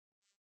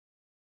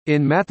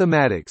In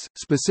mathematics,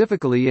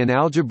 specifically in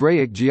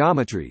algebraic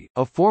geometry,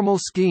 a formal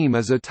scheme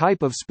is a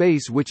type of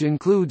space which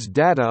includes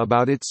data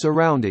about its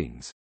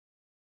surroundings.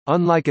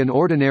 Unlike an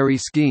ordinary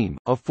scheme,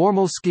 a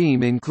formal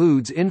scheme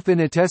includes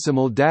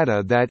infinitesimal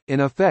data that,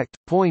 in effect,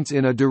 points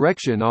in a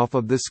direction off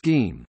of the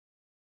scheme.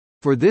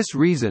 For this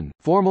reason,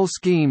 formal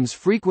schemes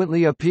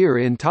frequently appear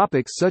in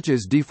topics such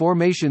as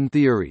deformation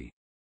theory.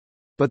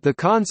 But the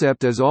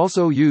concept is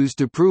also used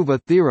to prove a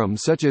theorem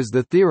such as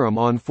the theorem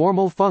on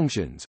formal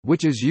functions,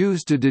 which is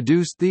used to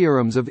deduce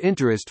theorems of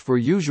interest for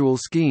usual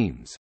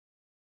schemes.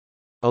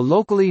 A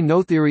locally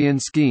Noetherian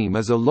scheme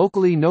is a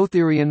locally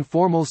Noetherian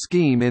formal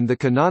scheme in the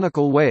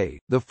canonical way,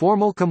 the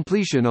formal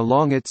completion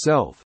along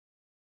itself.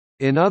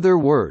 In other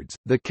words,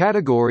 the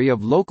category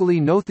of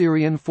locally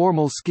Noetherian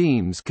formal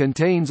schemes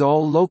contains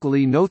all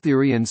locally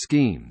Noetherian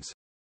schemes.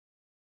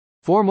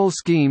 Formal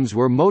schemes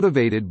were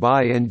motivated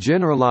by and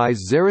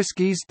generalize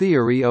Zariski's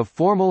theory of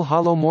formal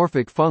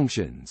holomorphic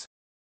functions.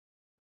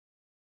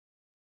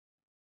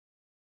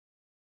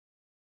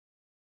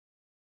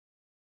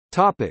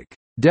 Topic: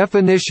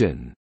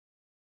 Definition.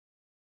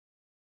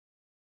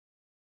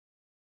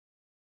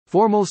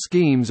 Formal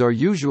schemes are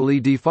usually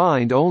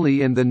defined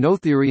only in the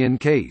Noetherian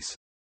case.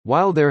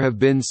 While there have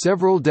been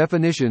several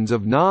definitions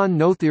of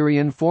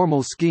non-Noetherian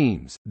formal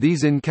schemes,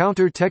 these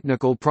encounter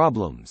technical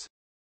problems.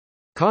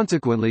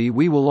 Consequently,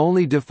 we will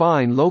only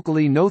define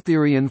locally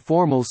Noetherian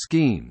formal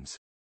schemes.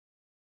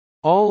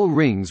 All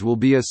rings will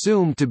be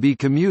assumed to be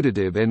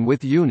commutative and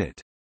with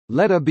unit.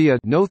 Let A be a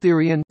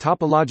Noetherian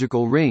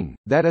topological ring,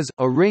 that is,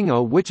 a ring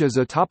A which is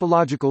a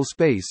topological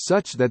space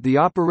such that the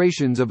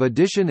operations of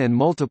addition and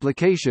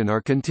multiplication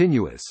are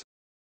continuous.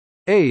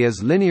 A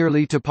is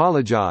linearly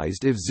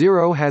topologized if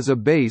 0 has a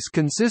base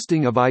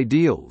consisting of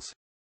ideals.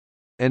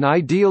 An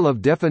ideal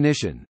of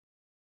definition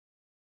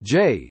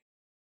J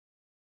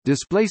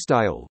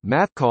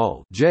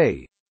 _mathcall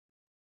J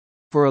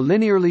for a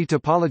linearly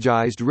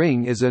topologized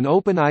ring is an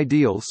open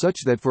ideal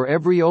such that for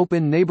every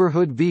open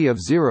neighborhood V of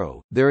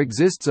 0, there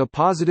exists a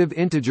positive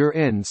integer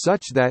n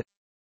such that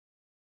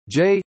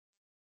J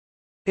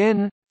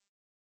n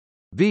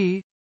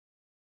V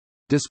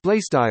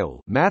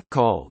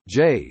 _mathcall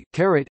J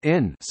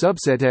n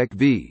subset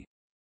V.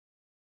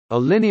 A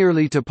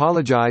linearly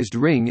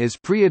topologized ring is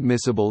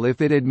preadmissible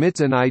if it admits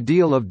an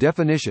ideal of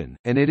definition,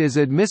 and it is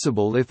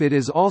admissible if it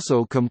is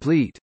also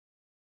complete.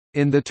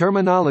 In the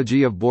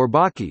terminology of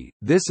Bourbaki,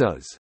 this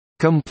is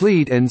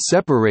complete and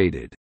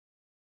separated.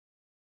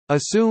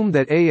 Assume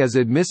that A is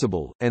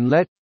admissible, and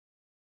let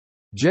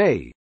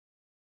J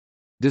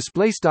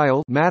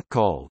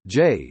 _mathcall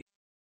J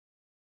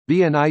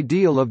be an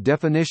ideal of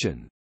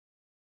definition.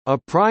 A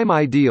prime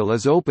ideal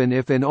is open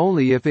if and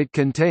only if it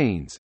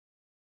contains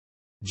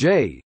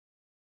J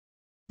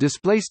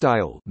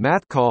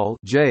 _mathcall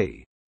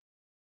J.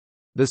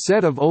 The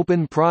set of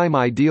open prime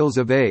ideals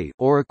of A,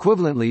 or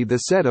equivalently the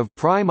set of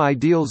prime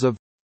ideals of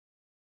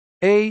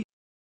A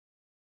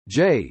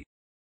J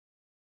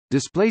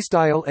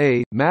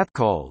A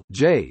mathcall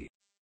J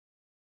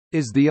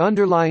is the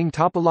underlying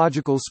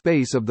topological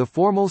space of the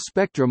formal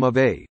spectrum of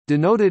A,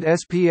 denoted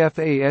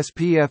SPFA.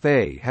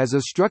 SPFA has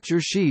a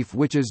structure sheaf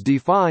which is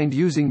defined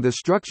using the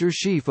structure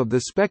sheaf of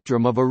the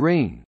spectrum of a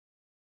ring.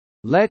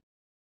 Let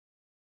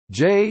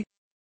J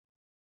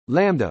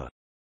lambda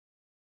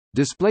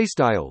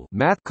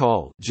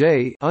mathcall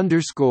J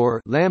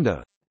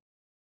lambda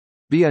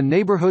be a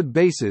neighborhood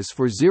basis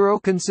for 0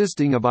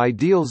 consisting of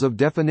ideals of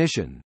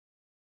definition.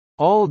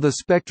 All the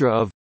spectra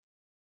of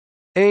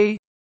A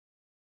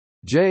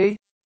J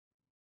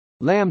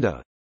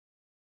lambda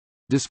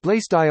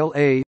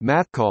A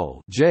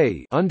mathcall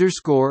J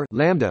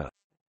lambda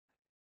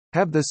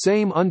have the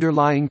same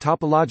underlying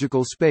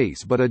topological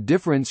space but a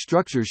different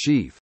structure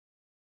sheaf.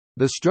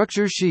 The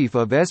structure sheaf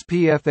of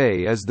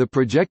SPFA is the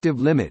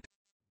projective limit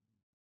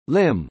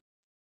lim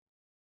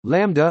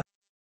lambda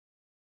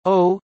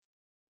O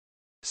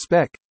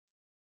spec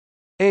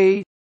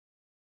A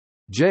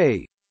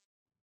J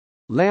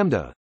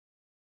lambda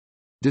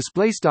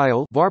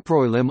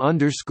varprolim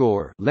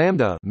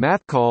lambda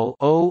mathcall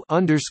O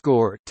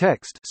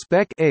text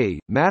spec A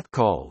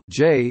mathcall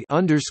J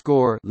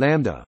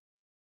lambda.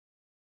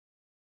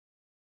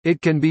 It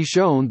can be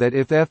shown that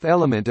if F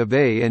element of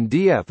A and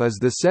dF is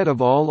the set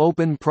of all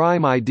open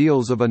prime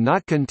ideals of a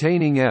not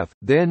containing F,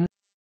 then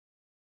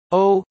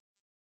O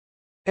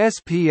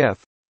SPF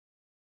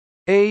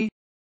A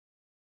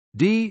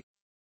D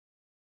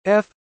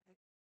F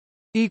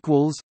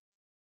equals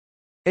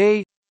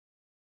A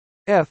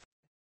F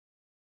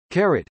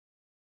caret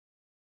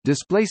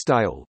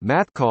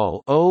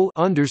mathcall O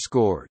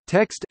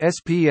text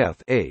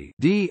SPF A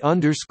D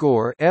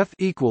F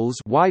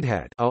equals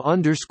A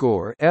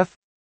F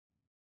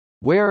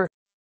where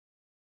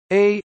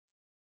A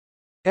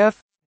F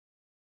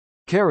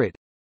caret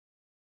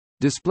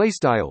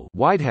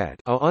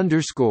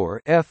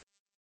F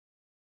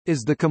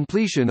is the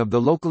completion of the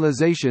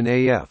localization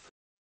AF.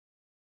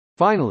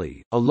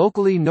 Finally, a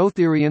locally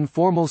Noetherian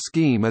formal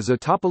scheme is a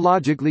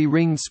topologically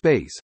ringed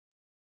space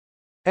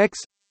X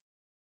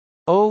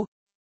O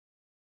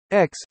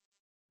X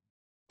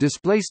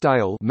display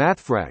style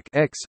mathfrak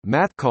x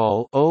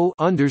mathcall o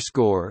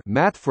underscore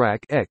mathfrak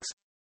x,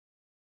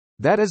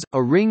 that is,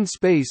 a ringed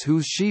space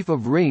whose sheaf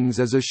of rings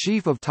is a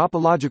sheaf of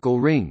topological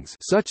rings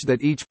such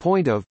that each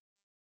point of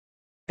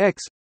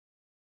x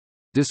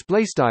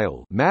display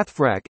style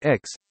mathfrak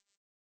x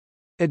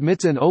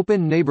admits an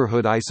open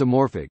neighborhood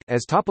isomorphic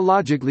as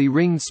topologically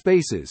ringed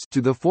spaces to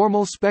the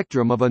formal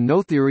spectrum of a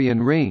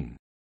Noetherian ring.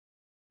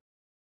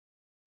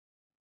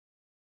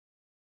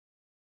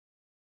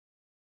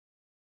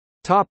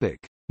 Topic: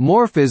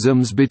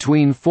 Morphisms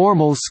between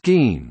formal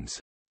schemes.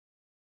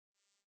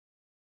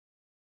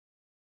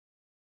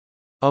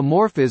 A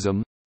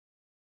morphism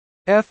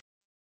f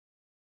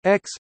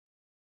x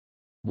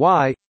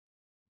y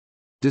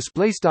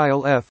display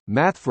style f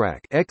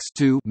mathfrak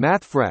x2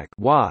 mathfrak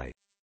y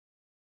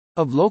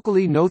of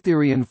locally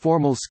Noetherian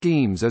formal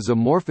schemes is a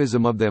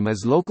morphism of them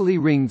as locally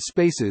ringed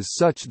spaces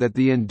such that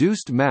the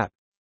induced map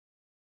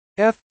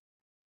f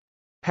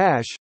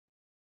hash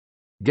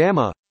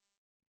gamma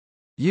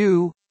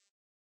u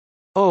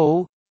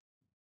o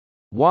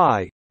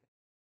y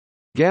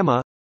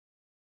gamma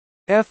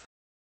f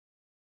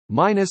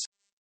minus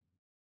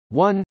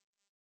 1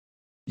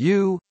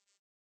 u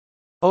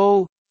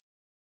o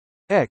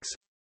x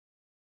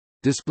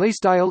display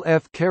style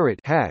f caret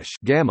hash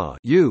gamma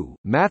u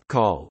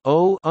mathcall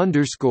o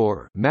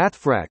underscore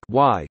mathfrak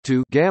y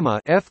to gamma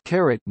f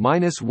caret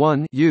minus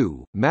 1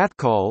 u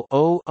mathcall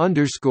o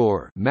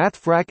underscore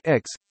mathfrak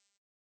x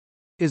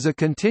is a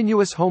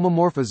continuous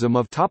homomorphism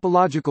of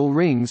topological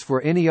rings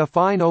for any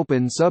affine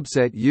open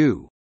subset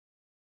U.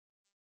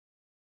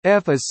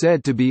 F is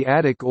said to be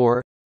adic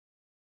or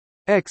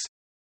x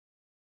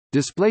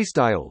display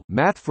style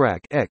mathfrak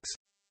x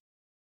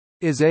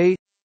is a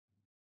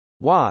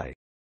y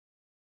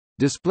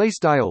display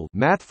style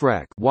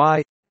mathfrak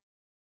y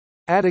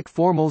adic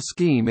formal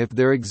scheme if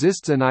there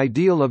exists an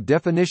ideal of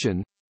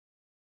definition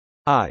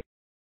I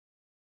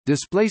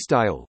display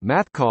style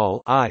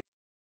mathcall I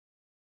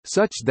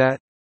such that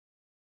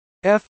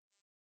f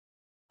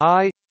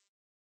I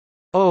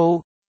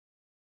o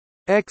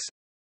x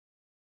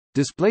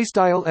display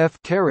style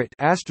f caret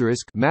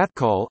asterisk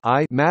mathcall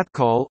I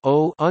mathcall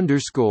o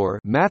underscore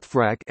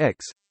mathfrak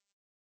x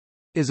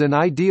is an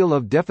ideal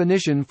of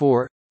definition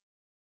for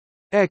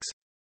x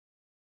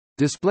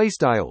display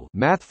style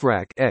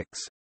mathfrak x.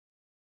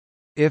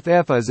 If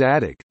f is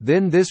adic,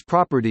 then this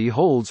property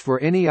holds for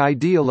any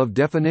ideal of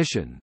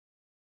definition.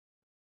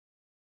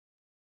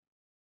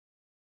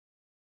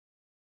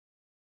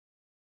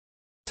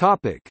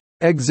 Topic: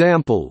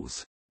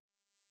 Examples.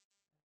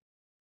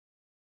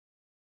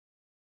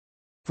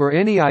 For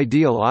any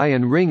ideal I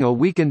and ring A,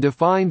 we can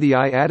define the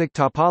I-adic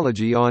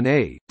topology on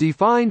A,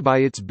 defined by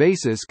its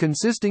basis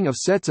consisting of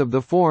sets of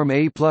the form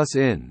A plus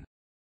n.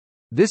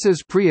 This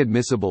is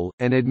preadmissible,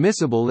 and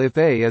admissible if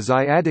A is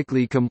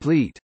I-adically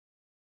complete.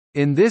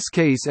 In this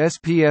case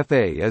SPF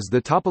A is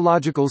the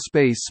topological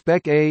space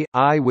spec A,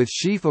 I with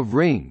sheaf of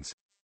rings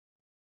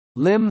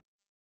lim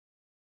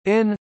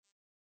n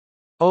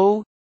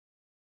O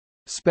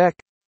spec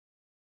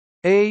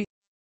A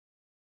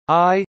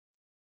I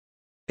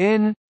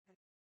n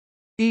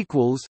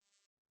equals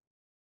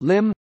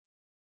lim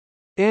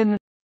n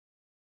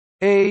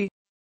A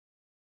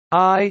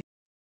I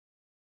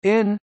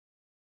n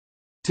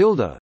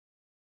tilde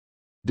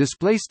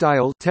display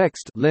style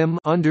text lim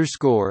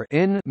underscore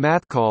n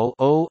mathcall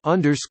o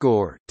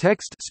underscore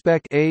text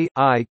spec A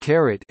I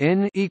caret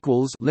n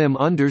equals lim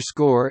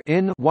underscore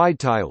n wide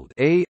tilde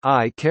A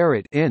I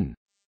caret n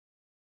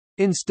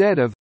instead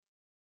of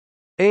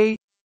A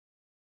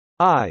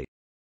I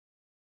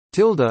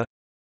tilde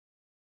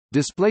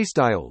display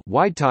style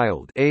wide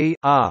tilde A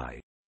I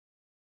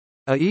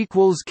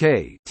equals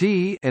K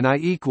T and I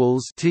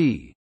equals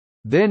T.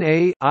 Then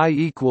I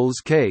equals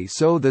K,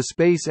 so the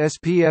space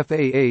SPF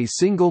a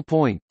single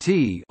point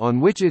T on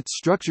which its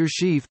structure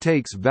sheaf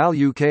takes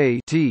value K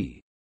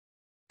T.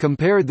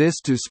 Compare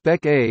this to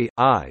spec A,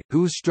 I,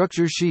 whose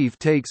structure sheaf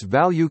takes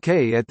value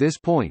K at this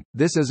point.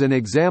 This is an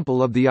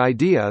example of the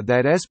idea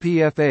that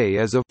SPF A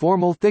is a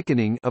formal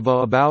thickening of A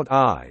about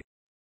I.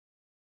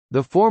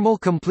 The formal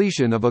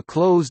completion of a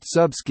closed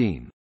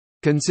subscheme.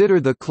 Consider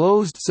the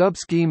closed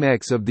subscheme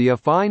X of the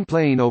affine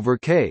plane over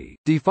K,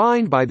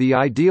 defined by the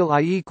ideal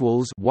I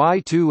equals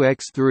Y2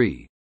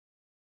 X3.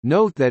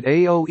 Note that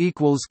AO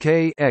equals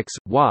K X,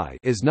 Y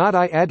is not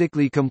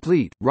I-adically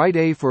complete, write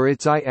A for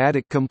its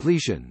I-adic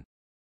completion.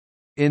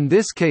 In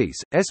this case,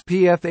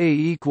 SPF A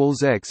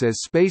equals X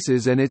as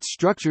spaces and its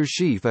structure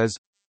sheaf is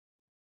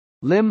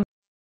lim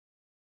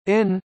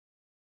n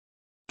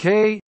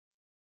K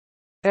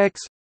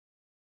X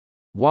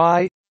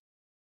Y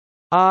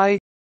I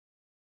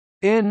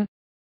n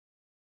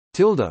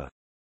tilde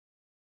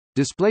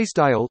display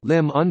style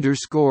lim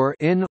underscore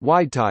n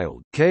wide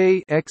tilde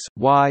K X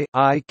Y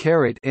I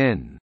caret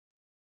n.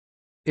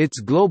 Its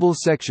global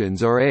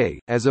sections are A,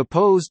 as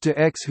opposed to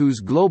X whose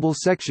global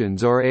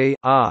sections are A,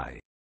 I.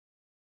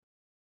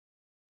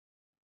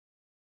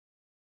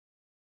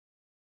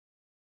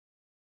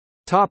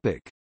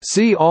 Topic.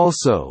 See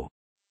also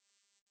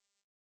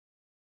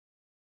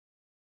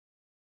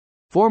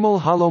Formal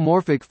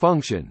holomorphic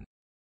function.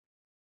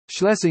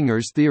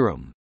 Schlesinger's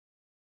theorem.